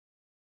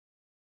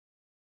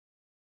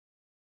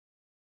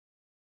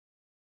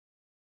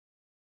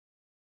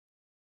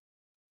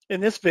In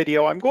this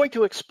video, I'm going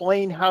to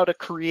explain how to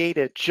create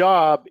a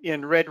job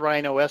in Red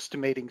Rhino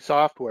estimating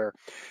software.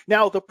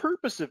 Now, the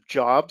purpose of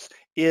jobs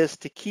is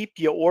to keep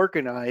you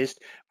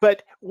organized,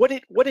 but what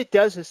it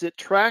does is it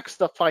tracks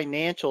the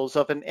financials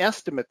of an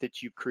estimate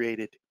that you've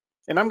created.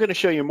 And I'm going to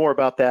show you more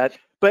about that.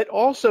 But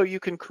also you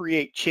can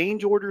create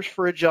change orders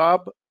for a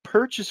job,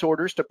 purchase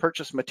orders to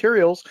purchase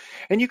materials,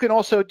 and you can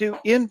also do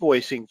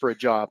invoicing for a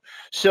job.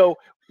 So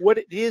what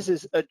it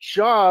is a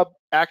job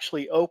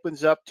actually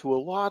opens up to a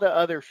lot of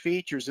other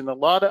features and a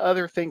lot of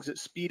other things that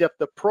speed up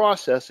the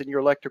process in your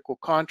electrical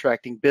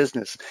contracting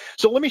business.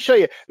 So let me show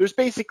you. There's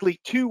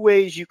basically two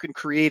ways you can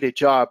create a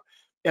job,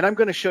 and I'm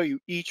going to show you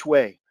each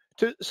way.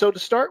 So to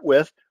start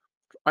with,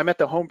 I'm at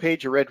the home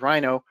page of Red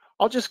Rhino.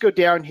 I'll just go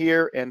down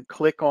here and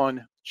click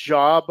on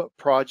Job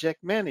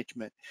Project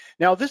Management.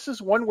 Now, this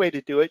is one way to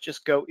do it.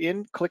 Just go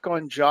in, click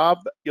on Job.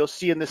 You'll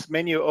see in this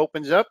menu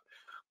opens up.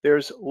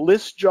 There's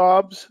list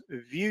jobs,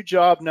 view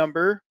job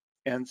number,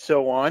 and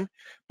so on.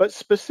 But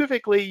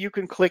specifically, you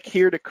can click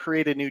here to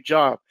create a new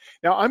job.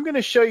 Now, I'm going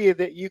to show you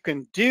that you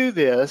can do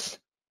this,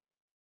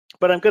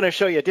 but I'm going to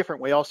show you a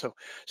different way also.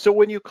 So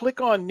when you click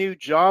on new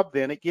job,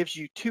 then it gives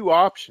you two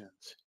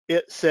options.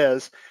 It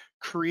says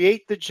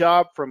create the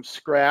job from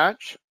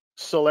scratch,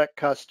 select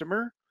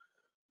customer,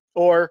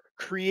 or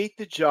create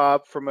the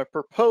job from a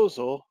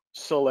proposal,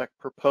 select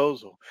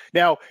proposal.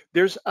 Now,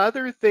 there's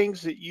other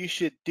things that you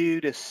should do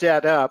to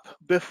set up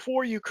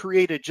before you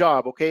create a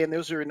job, okay? And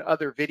those are in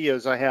other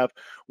videos I have.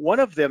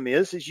 One of them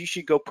is you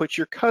should go put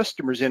your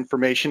customer's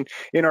information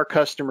in our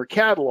customer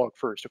catalog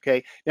first,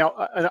 okay?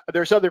 Now,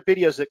 there's other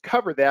videos that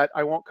cover that.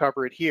 I won't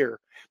cover it here.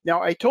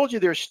 Now, I told you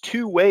there's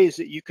two ways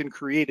that you can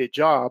create a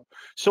job.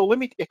 So let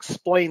me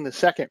explain the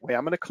second way.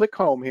 I'm going to click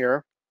home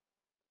here.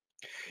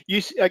 You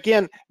see,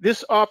 again,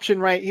 this option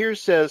right here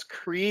says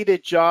create a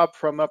job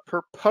from a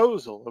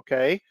proposal,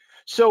 okay?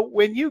 So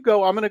when you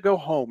go, I'm going to go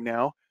home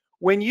now.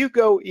 When you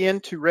go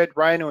into Red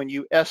Rhino and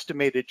you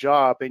estimate a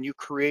job and you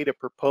create a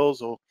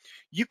proposal,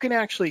 you can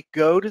actually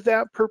go to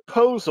that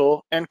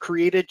proposal and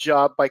create a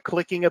job by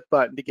clicking a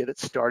button to get it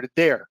started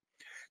there.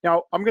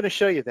 Now, I'm going to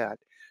show you that.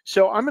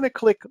 So I'm going to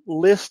click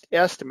list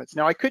estimates.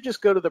 Now I could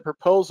just go to the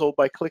proposal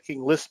by clicking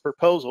list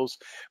proposals,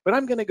 but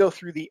I'm going to go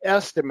through the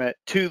estimate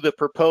to the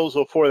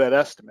proposal for that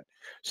estimate.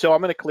 So I'm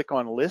going to click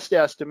on list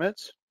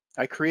estimates.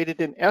 I created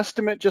an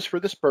estimate just for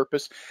this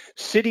purpose,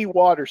 city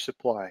water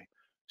supply.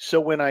 So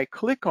when I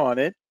click on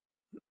it,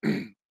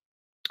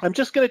 I'm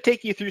just going to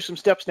take you through some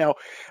steps now.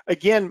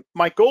 Again,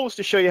 my goal is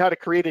to show you how to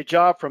create a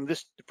job from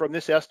this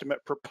estimate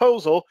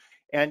proposal.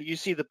 And you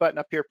see the button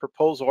up here,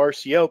 proposal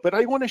RCO, but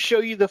I want to show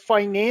you the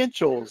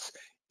financials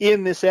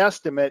in this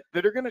estimate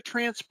that are going to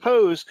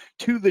transpose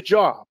to the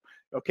job.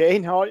 Okay,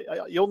 now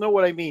you'll know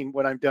what I mean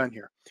when I'm done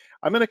here.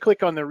 I'm going to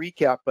click on the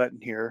recap button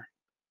here.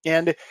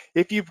 And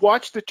if you've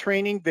watched the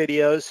training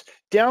videos,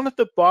 down at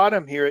the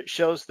bottom here, it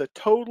shows the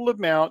total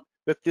amount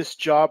that this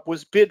job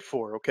was bid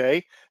for,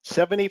 okay?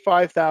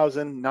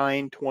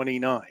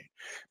 $75,929.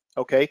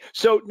 Okay,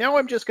 so now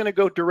I'm just going to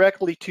go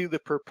directly to the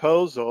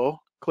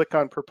proposal. Click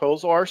on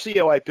proposal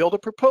RCO. I build a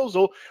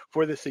proposal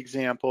for this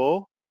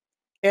example.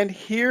 And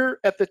here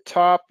at the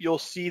top, you'll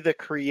see the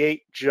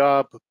create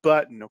job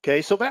button.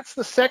 Okay, so that's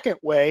the second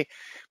way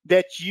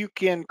that you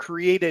can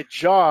create a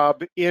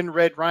job in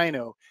Red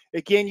Rhino.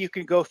 Again, you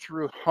can go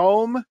through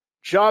home,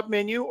 job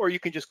menu, or you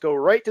can just go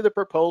right to the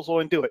proposal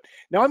and do it.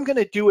 Now I'm going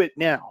to do it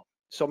now.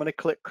 So I'm going to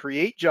click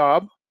create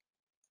job.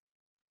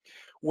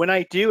 When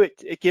I do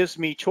it, it gives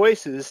me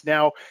choices.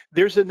 Now,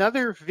 there's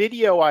another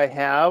video I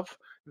have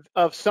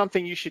of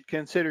something you should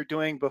consider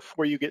doing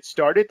before you get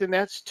started, and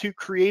that's to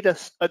create a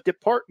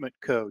department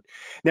code.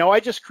 Now,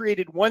 I just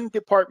created one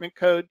department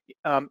code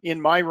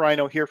in my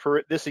Rhino here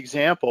for this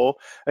example.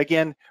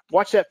 Again,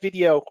 watch that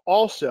video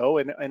also,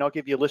 and I'll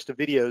give you a list of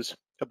videos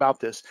about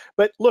this.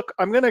 But look,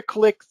 I'm going to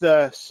click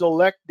the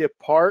select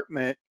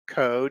department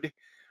code.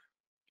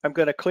 I'm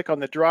going to click on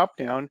the drop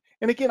down,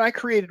 and again, I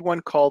created one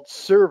called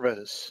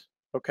service.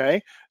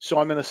 Okay, so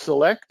I'm going to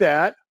select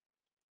that,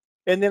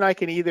 and then I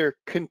can either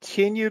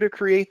continue to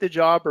create the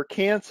job or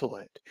cancel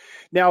it.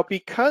 Now,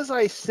 because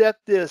I set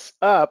this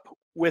up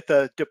with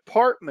a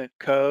department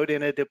code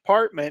in a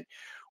department,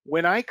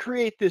 when I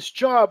create this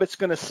job, it's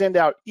going to send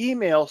out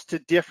emails to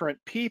different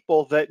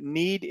people that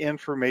need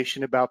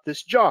information about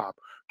this job.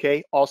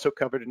 Okay, also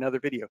covered another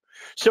video.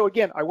 So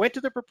again, I went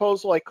to the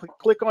proposal, I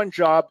click on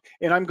job,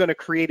 and I'm going to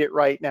create it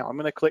right now. I'm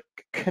going to click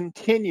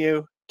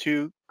continue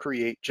to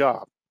create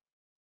job.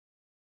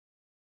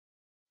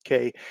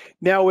 Okay,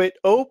 now it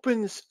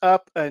opens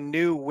up a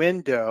new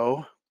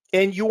window,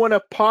 and you want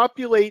to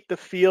populate the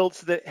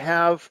fields that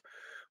have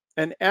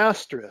an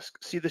asterisk.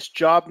 See this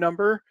job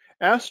number?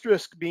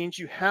 Asterisk means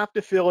you have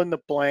to fill in the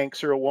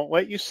blanks or it won't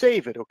let you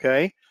save it,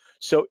 okay?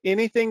 So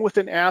anything with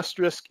an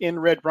asterisk in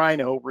Red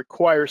Rhino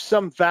requires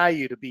some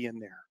value to be in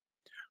there,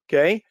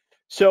 okay?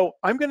 So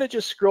I'm going to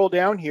just scroll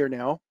down here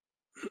now.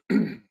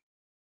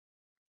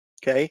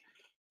 Okay,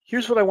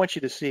 here's what I want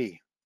you to see.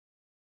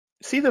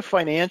 See the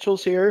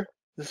financials here?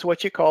 This is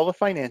what you call the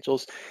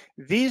financials.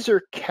 These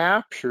are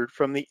captured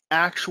from the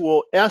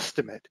actual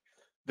estimate.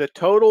 The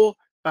total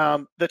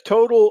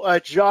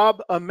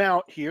job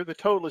amount here, the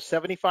total is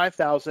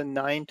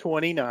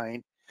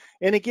 75,929.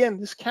 And again,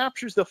 this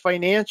captures the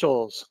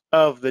financials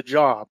of the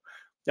job.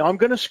 Now I'm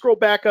going to scroll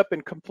back up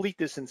and complete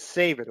this and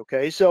save it,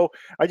 okay? So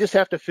I just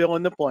have to fill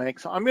in the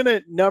blanks. I'm going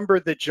to number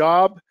the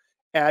job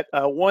at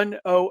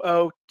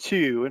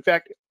 1002. In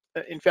fact,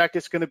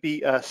 it's going to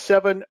be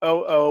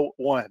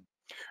 7001.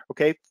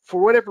 Okay,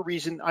 for whatever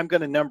reason, I'm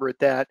going to number it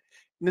that.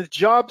 And the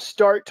job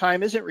start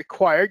time isn't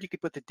required. You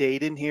could put the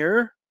date in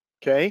here,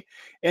 okay?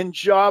 And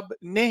job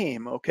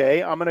name,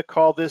 okay? I'm going to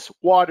call this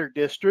Water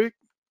District.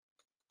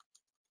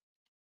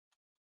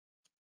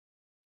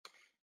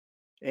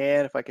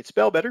 And if I could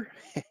spell better,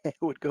 it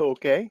would go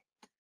okay.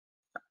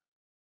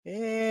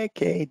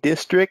 Okay,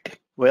 district.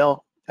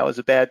 Well, that was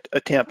a bad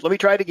attempt. Let me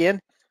try it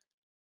again.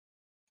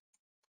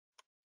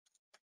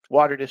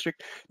 Water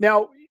District.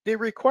 Now, they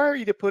require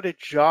you to put a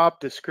job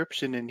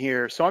description in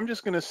here. So I'm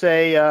just going to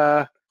say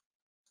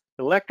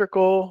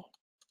electrical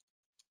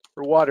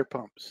for water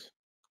pumps.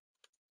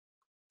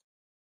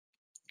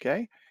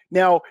 Okay.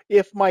 Now,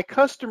 if my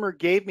customer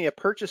gave me a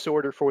purchase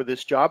order for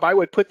this job, I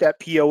would put that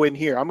PO in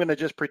here. I'm going to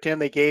just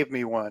pretend they gave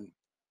me one.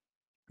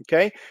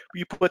 Okay,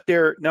 you put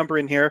their number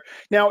in here.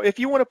 Now, if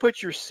you want to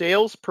put your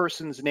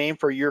salesperson's name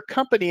for your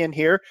company in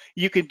here,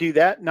 you can do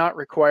that, not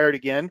required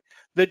again.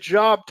 The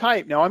job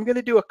type. Now, I'm going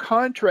to do a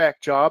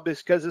contract job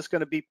because it's going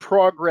to be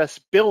progress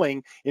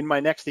billing in my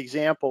next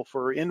example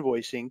for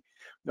invoicing.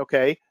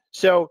 Okay,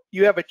 so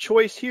you have a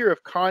choice here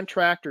of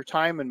contract or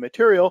time and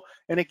material.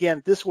 And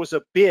again, this was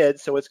a bid,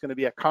 so it's going to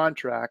be a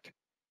contract.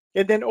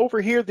 And then over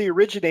here, the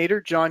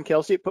originator, John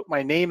Kelsey, put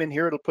my name in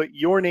here. It'll put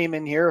your name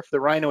in here if the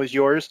Rhino is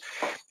yours.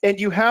 And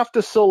you have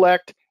to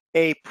select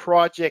a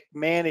project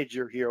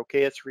manager here,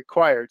 okay? It's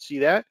required. See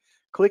that?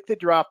 Click the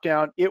drop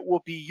down. It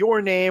will be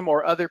your name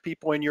or other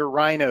people in your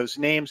Rhino's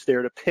names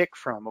there to pick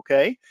from,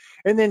 okay?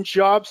 And then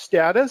job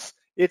status,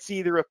 it's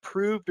either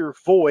approved or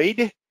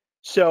void.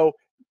 So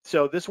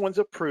this one's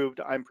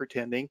approved, I'm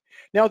pretending.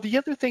 Now, the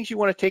other things you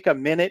want to take a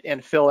minute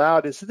and fill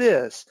out is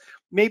this.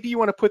 Maybe you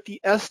want to put the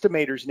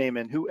estimator's name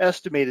in, who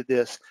estimated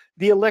this,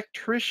 the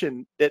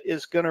electrician that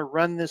is going to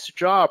run this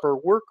job or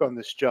work on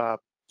this job,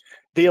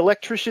 the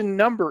electrician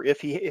number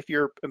if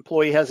your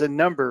employee has a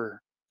number,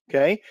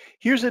 okay?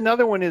 Here's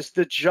another one is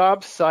the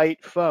job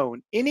site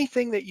phone.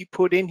 Anything that you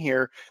put in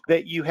here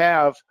that you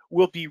have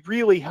will be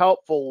really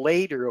helpful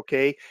later,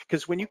 okay?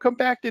 Because when you come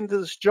back into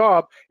this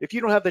job, if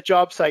you don't have the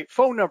job site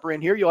phone number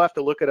in here, you'll have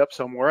to look it up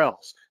somewhere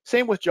else.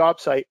 Same with job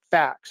site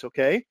fax,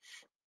 okay?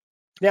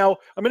 Now,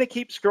 I'm going to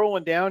keep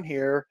scrolling down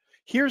here.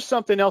 Here's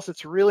something else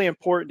that's really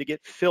important to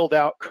get filled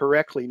out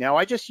correctly. Now,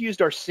 I just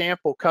used our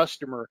sample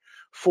customer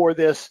for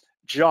this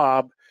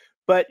job,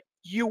 but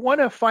you want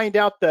to find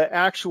out the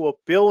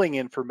actual billing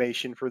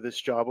information for this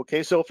job,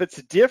 okay? So if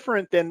it's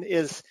different than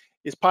is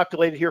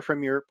populated here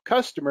from your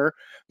customer,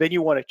 then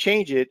you want to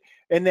change it.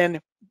 And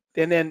then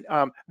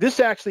this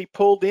actually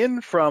pulled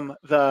in from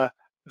the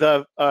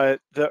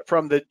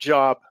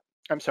job.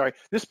 I'm sorry,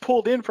 this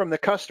pulled in from the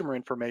customer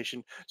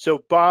information.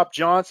 So Bob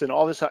Johnson,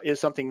 all this is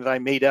something that I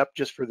made up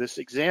just for this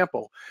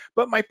example.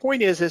 But my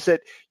point is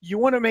that you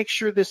want to make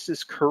sure this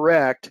is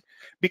correct,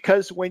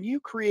 because when you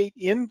create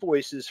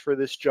invoices for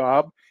this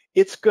job,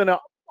 it's going to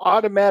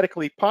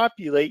automatically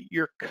populate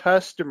your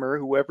customer,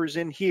 whoever's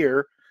in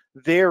here,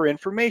 their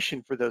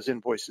information for those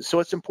invoices. So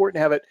it's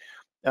important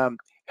to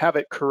have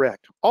it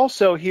correct.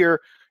 Also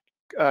here,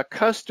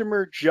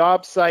 customer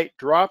job site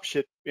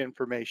dropship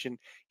information.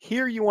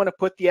 Here you want to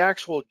put the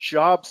actual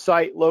job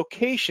site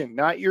location,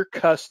 not your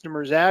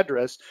customer's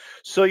address.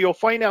 So you'll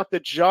find out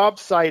the job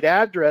site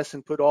address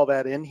and put all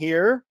that in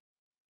here.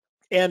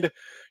 And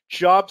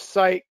job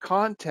site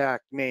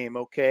contact name,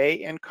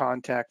 okay, and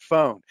contact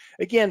phone.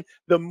 Again,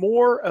 the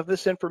more of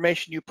this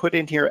information you put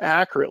in here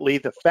accurately,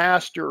 the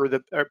faster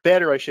or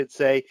better, I should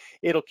say,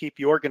 it'll keep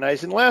you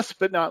organized. And last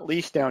but not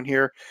least down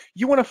here,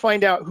 you want to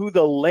find out who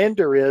the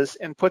lender is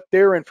and put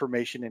their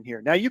information in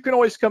here. Now, you can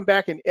always come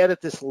back and edit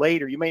this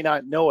later. You may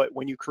not know it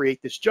when you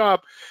create this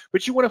job,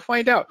 but you want to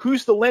find out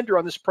who's the lender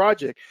on this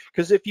project,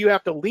 because if you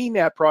have to lien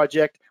that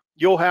project,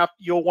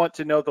 you'll want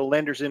to know the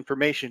lender's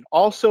information.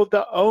 Also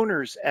the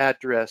owner's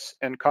address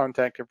and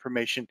contact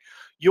information.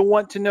 You'll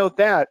want to know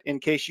that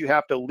in case you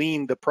have to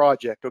lien the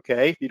project,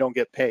 okay, if you don't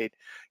get paid.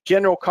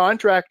 General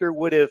contractor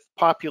would have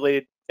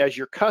populated as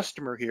your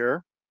customer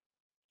here.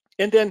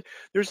 And then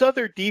there's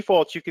other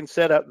defaults you can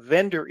set up,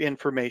 vendor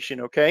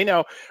information, okay?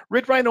 Now,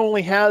 Red Rhino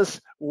only has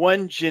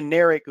one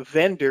generic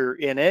vendor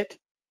in it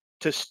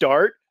to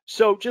start,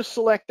 so just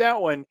select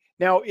that one.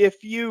 Now,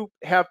 if you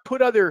have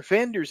put other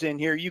vendors in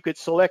here, you could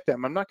select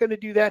them. I'm not going to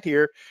do that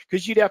here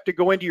because you'd have to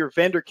go into your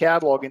vendor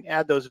catalog and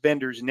add those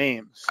vendors'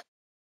 names.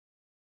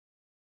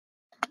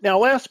 Now,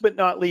 last but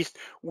not least,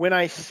 when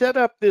I set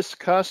up this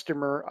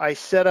customer, I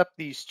set up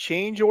these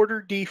change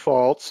order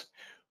defaults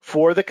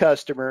for the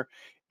customer,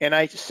 and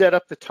I set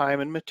up the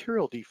time and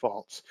material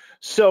defaults.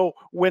 So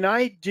when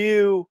I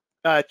do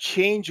a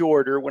change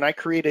order, when I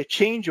create a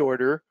change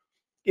order,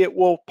 it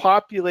will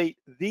populate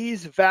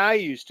these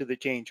values to the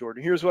change order.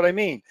 Here's what I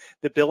mean.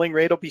 The billing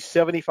rate will be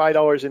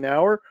 $75 an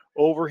hour,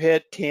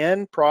 overhead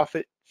 10,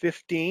 profit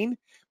 15,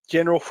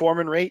 general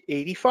foreman rate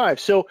 85.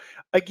 So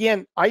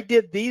again, I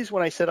did these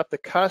when I set up the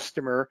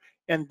customer,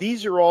 and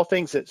these are all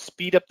things that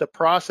speed up the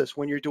process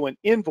when you're doing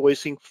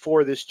invoicing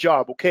for this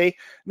job, okay?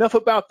 Enough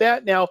about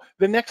that. Now,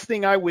 the next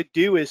thing I would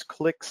do is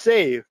click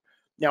save.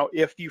 Now,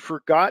 if you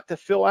forgot to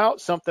fill out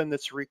something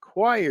that's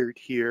required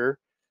here,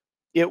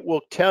 it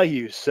will tell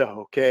you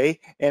so, okay?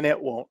 And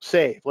it won't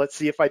save. Let's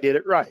see if I did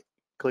it right.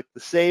 Click the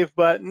save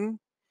button,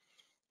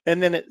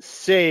 and then it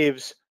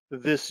saves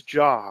this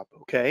job,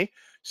 okay?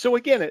 So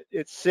again,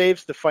 it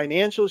saves the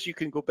financials. You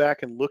can go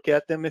back and look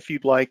at them if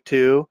you'd like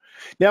to.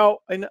 Now,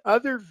 in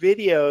other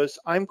videos,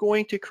 I'm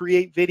going to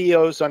create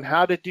videos on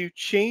how to do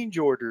change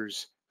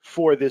orders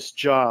for this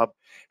job,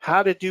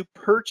 how to do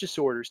purchase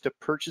orders to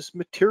purchase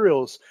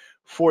materials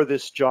for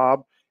this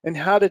job, and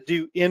how to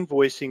do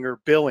invoicing or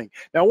billing.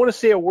 Now, I want to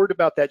say a word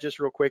about that just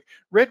real quick.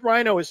 Red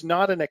Rhino is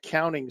not an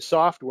accounting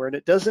software, and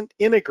it doesn't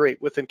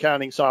integrate with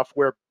accounting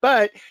software,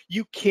 but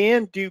you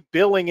can do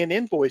billing and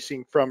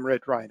invoicing from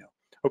Red Rhino,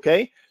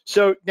 okay?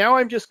 So now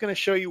I'm just going to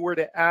show you where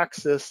to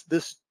access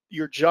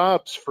your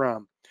jobs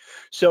from.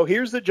 So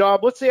here's the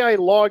job. Let's say I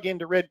log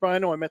into Red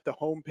Rhino. I'm at the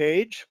home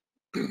page,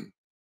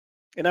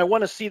 and I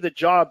want to see the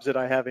jobs that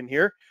I have in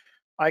here.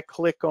 I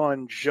click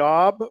on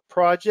Job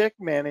Project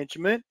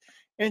Management,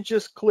 and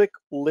just click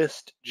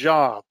List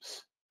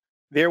Jobs.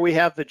 There we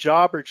have the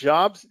job or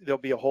jobs.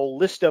 There'll be a whole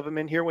list of them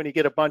in here when you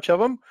get a bunch of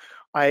them.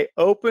 I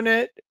open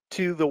it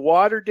to the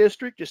water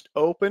district, just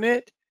open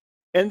it,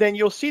 and then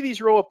you'll see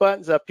these row of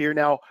buttons up here.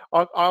 Now,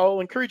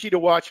 I'll encourage you to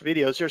watch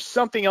videos. There's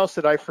something else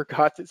that I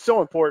forgot that's so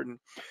important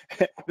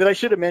that I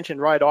should have mentioned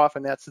right off,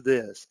 and that's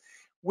this.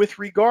 With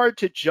regard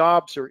to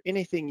jobs or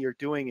anything you're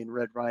doing in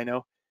Red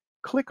Rhino,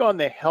 click on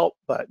the Help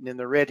button in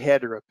the red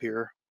header up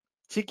here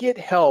to get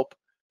help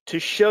to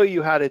show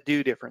you how to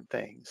do different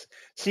things.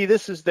 See,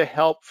 this is the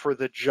help for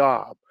the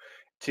job,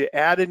 to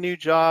add a new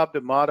job,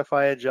 to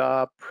modify a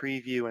job,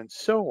 preview, and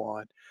so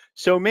on.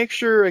 So make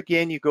sure,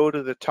 again, you go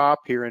to the top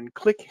here and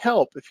click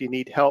Help if you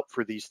need help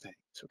for these things,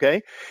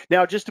 okay?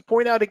 Now, just to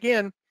point out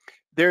again,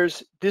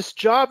 there's this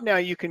job now.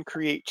 You can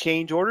create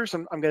change orders.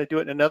 I'm going to do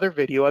it in another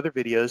video, other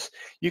videos.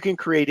 You can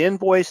create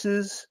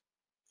invoices.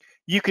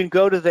 You can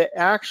go to the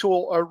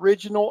actual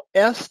original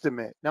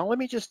estimate. Now, let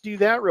me just do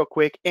that real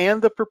quick,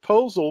 and the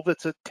proposal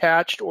that's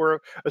attached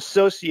or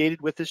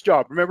associated with this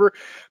job. Remember,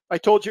 I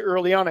told you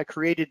early on, I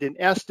created an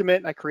estimate,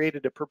 and I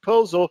created a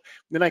proposal,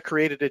 then I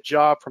created a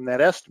job from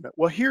that estimate.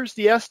 Well, here's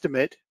the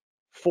estimate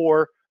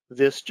for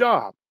this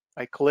job.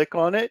 I click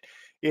on it,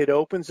 it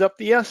opens up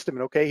the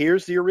estimate. Okay,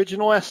 here's the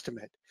original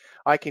estimate.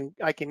 I can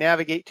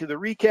navigate to the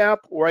recap,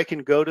 or I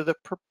can go to the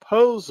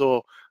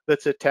proposal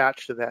that's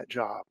attached to that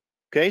job.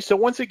 Okay, so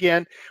once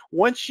again,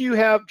 once you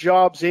have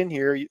jobs in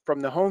here from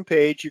the home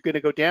page, you're going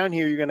to go down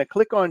here, you're going to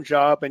click on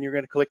job, and you're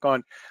going to click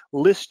on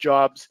list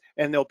jobs,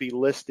 and they'll be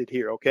listed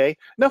here, okay?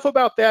 Enough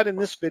about that in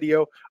this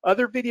video.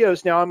 Other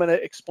videos now I'm going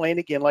to explain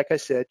again, like I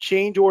said,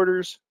 change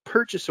orders,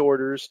 purchase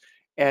orders,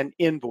 and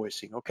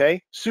invoicing,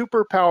 okay?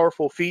 Super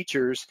powerful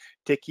features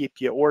to keep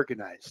you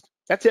organized.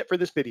 That's it for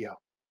this video.